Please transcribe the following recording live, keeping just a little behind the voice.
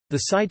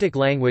The Sidetic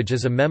language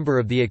is a member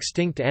of the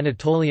extinct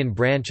Anatolian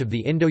branch of the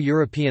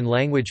Indo-European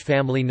language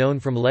family known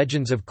from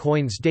legends of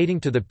coins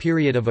dating to the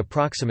period of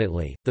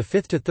approximately, the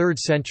 5th to 3rd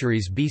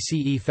centuries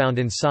BCE found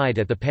in Side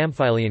at the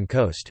Pamphylian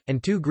coast,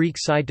 and 2 Greek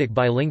Sidetic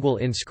bilingual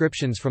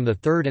inscriptions from the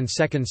 3rd and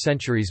 2nd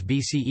centuries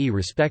BCE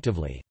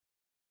respectively.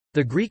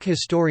 The Greek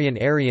historian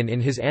Arrian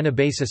in his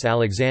Anabasis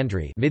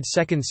Alexandri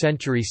mid-2nd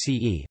century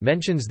CE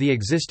mentions the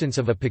existence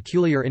of a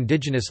peculiar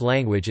indigenous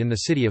language in the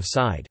city of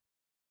Side.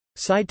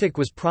 Sidetic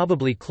was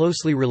probably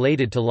closely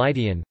related to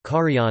Lydian,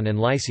 Carian and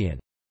Lycian.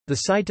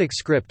 The Sidetic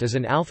script is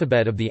an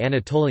alphabet of the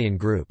Anatolian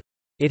group.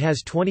 It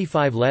has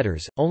 25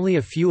 letters, only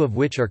a few of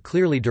which are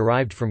clearly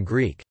derived from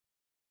Greek.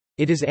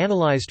 It is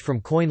analyzed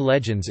from coin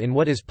legends in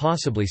what is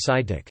possibly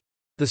Sidetic.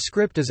 The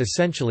script is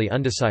essentially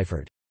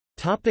undeciphered.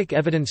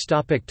 Evidence.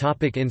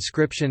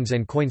 Inscriptions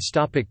and coins.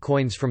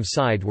 Coins from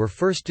Side were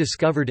first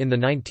discovered in the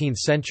 19th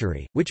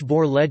century, which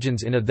bore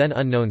legends in a then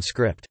unknown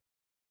script.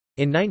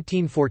 In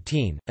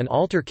 1914, an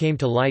altar came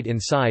to light in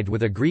Side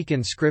with a Greek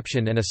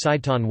inscription and a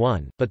Sideton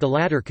 1, but the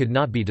latter could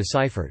not be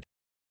deciphered.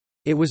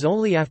 It was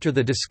only after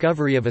the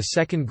discovery of a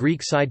second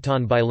Greek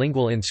Sideton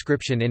bilingual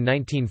inscription in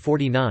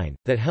 1949,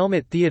 that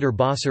Helmut Theodor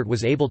Bossert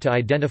was able to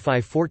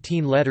identify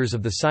 14 letters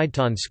of the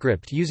Sideton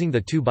script using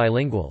the 2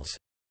 bilinguals.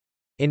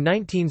 In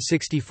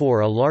 1964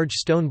 a large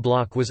stone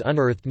block was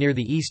unearthed near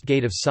the east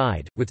gate of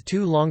Side, with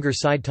 2 longer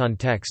Sideton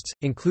texts,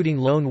 including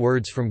loan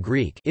words from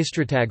Greek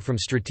istratag from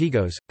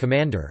strategos,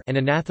 commander and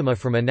anathema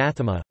from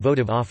anathema,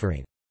 votive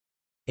offering.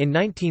 In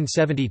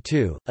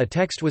 1972, a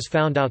text was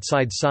found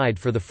outside Side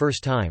for the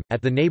first time,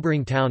 at the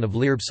neighboring town of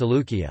Lirb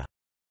Seleucia.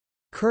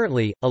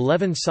 Currently,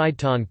 11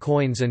 Sideton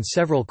coins and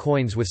several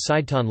coins with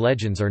Sideton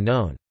legends are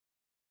known.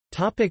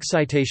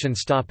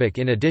 Citations.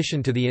 In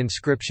addition to the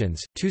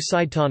inscriptions, 2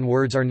 Sideton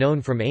words are known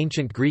from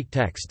ancient Greek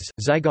texts,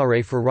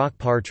 zygare for rock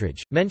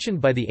partridge, mentioned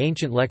by the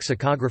ancient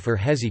lexicographer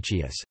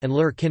Hesychius, and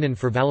lur kinon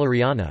for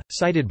valeriana,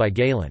 cited by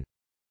Galen.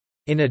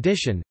 In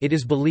addition, it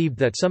is believed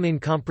that some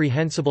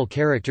incomprehensible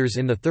characters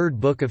in the 3rd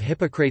book of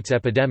Hippocrates'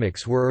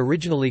 Epidemics were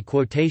originally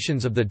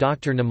quotations of the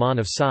Dr. Naaman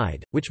of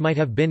Side, which might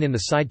have been in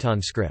the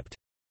Sideton script.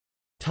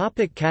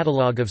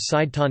 Catalogue of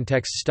Sideton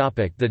texts.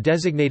 The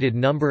designated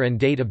number and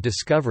date of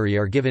discovery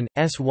are given.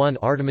 S1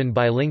 Artemon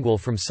bilingual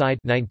from Side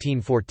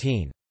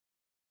 1914.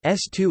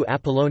 S2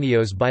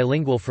 Apollonios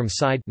bilingual from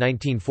Side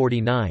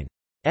 1949.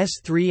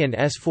 S3 and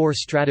S4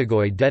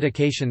 Strategoi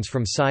dedications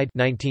from Side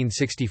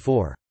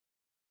 1964.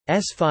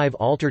 S5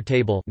 Altar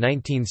table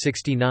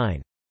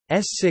 1969.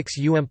 S6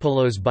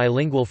 Euampolos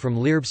bilingual from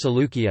Lirb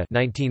Seleucia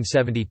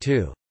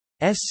 1972.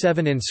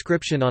 S7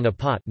 Inscription on a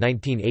pot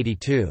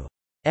 1982.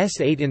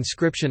 S8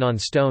 Inscription on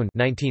stone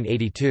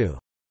 1982.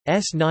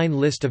 S9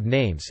 List of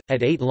names,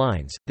 at 8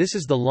 lines, this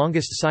is the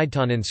longest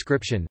Sideton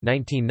inscription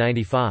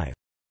 1995.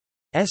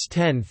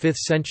 S10 5th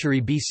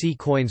century BC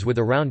coins with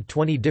around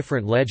 20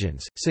 different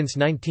legends, since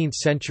 19th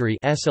century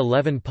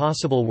S11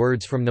 Possible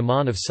words from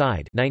Naaman of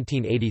Side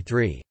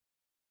 1983.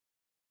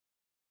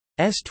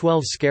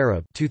 S12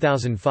 Scarab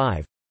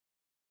 2005.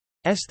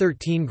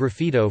 S13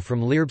 Graffito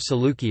from Lirb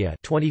Seleucia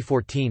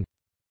 2014.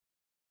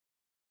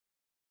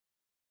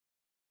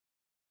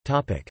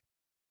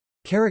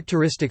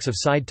 Characteristics of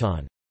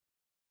Sideton.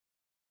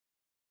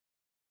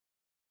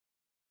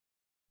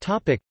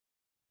 The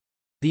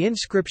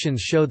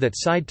inscriptions show that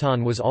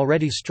Sideton was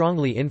already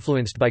strongly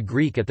influenced by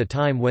Greek at the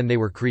time when they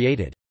were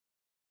created.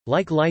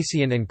 Like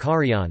Lycian and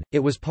Carian, it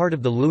was part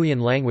of the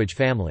Luwian language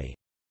family.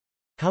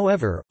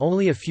 However,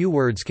 only a few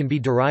words can be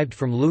derived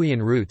from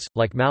Luwian roots,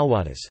 like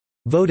Malwada's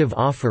votive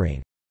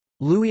offering,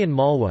 Luwian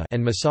Malwa,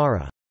 and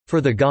Masara, for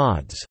the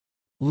gods,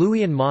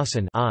 Luwian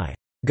Masan,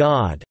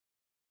 God,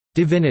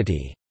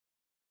 divinity.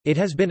 It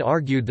has been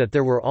argued that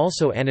there were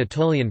also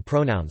Anatolian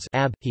pronouns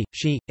ab, he,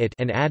 she, it,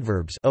 and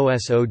adverbs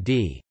osod,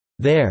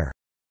 there.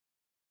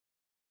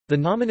 The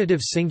nominative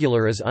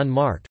singular is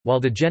unmarked, while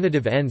the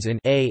genitive ends in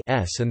a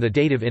s and the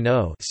dative in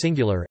o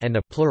singular and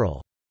a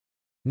plural.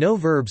 No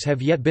verbs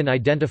have yet been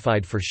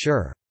identified for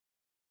sure.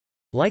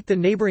 Like the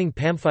neighboring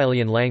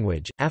Pamphylian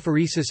language,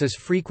 aphoresis is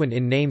frequent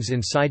in names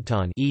in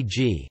Sideton,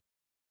 e.g.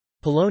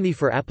 Poloni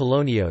for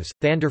Apollonios,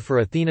 Thander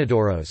for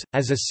Athenodoros,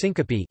 as a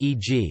syncope,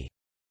 e.g.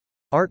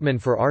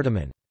 Artman for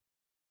Artemon.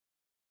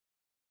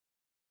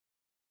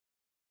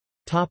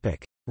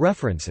 Topic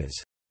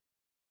References.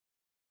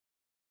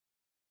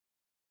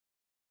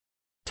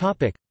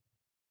 Topic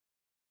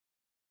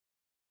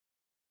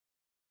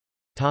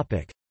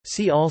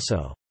See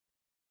also.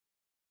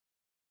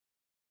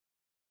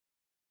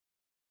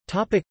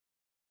 Topic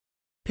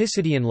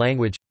Pisidian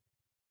language.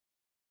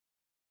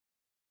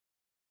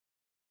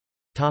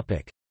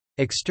 Topic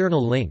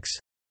External links.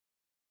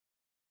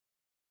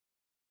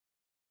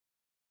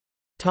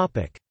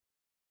 Topic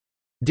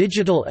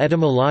Digital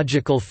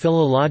Etymological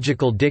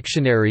Philological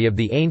Dictionary of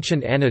the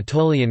Ancient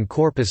Anatolian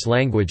Corpus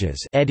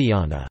Languages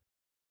Ediana.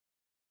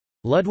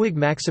 Ludwig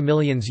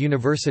Maximilians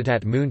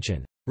Universität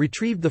München.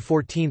 Retrieved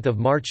 14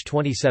 March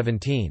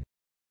 2017.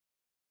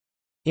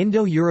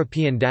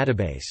 Indo-European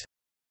Database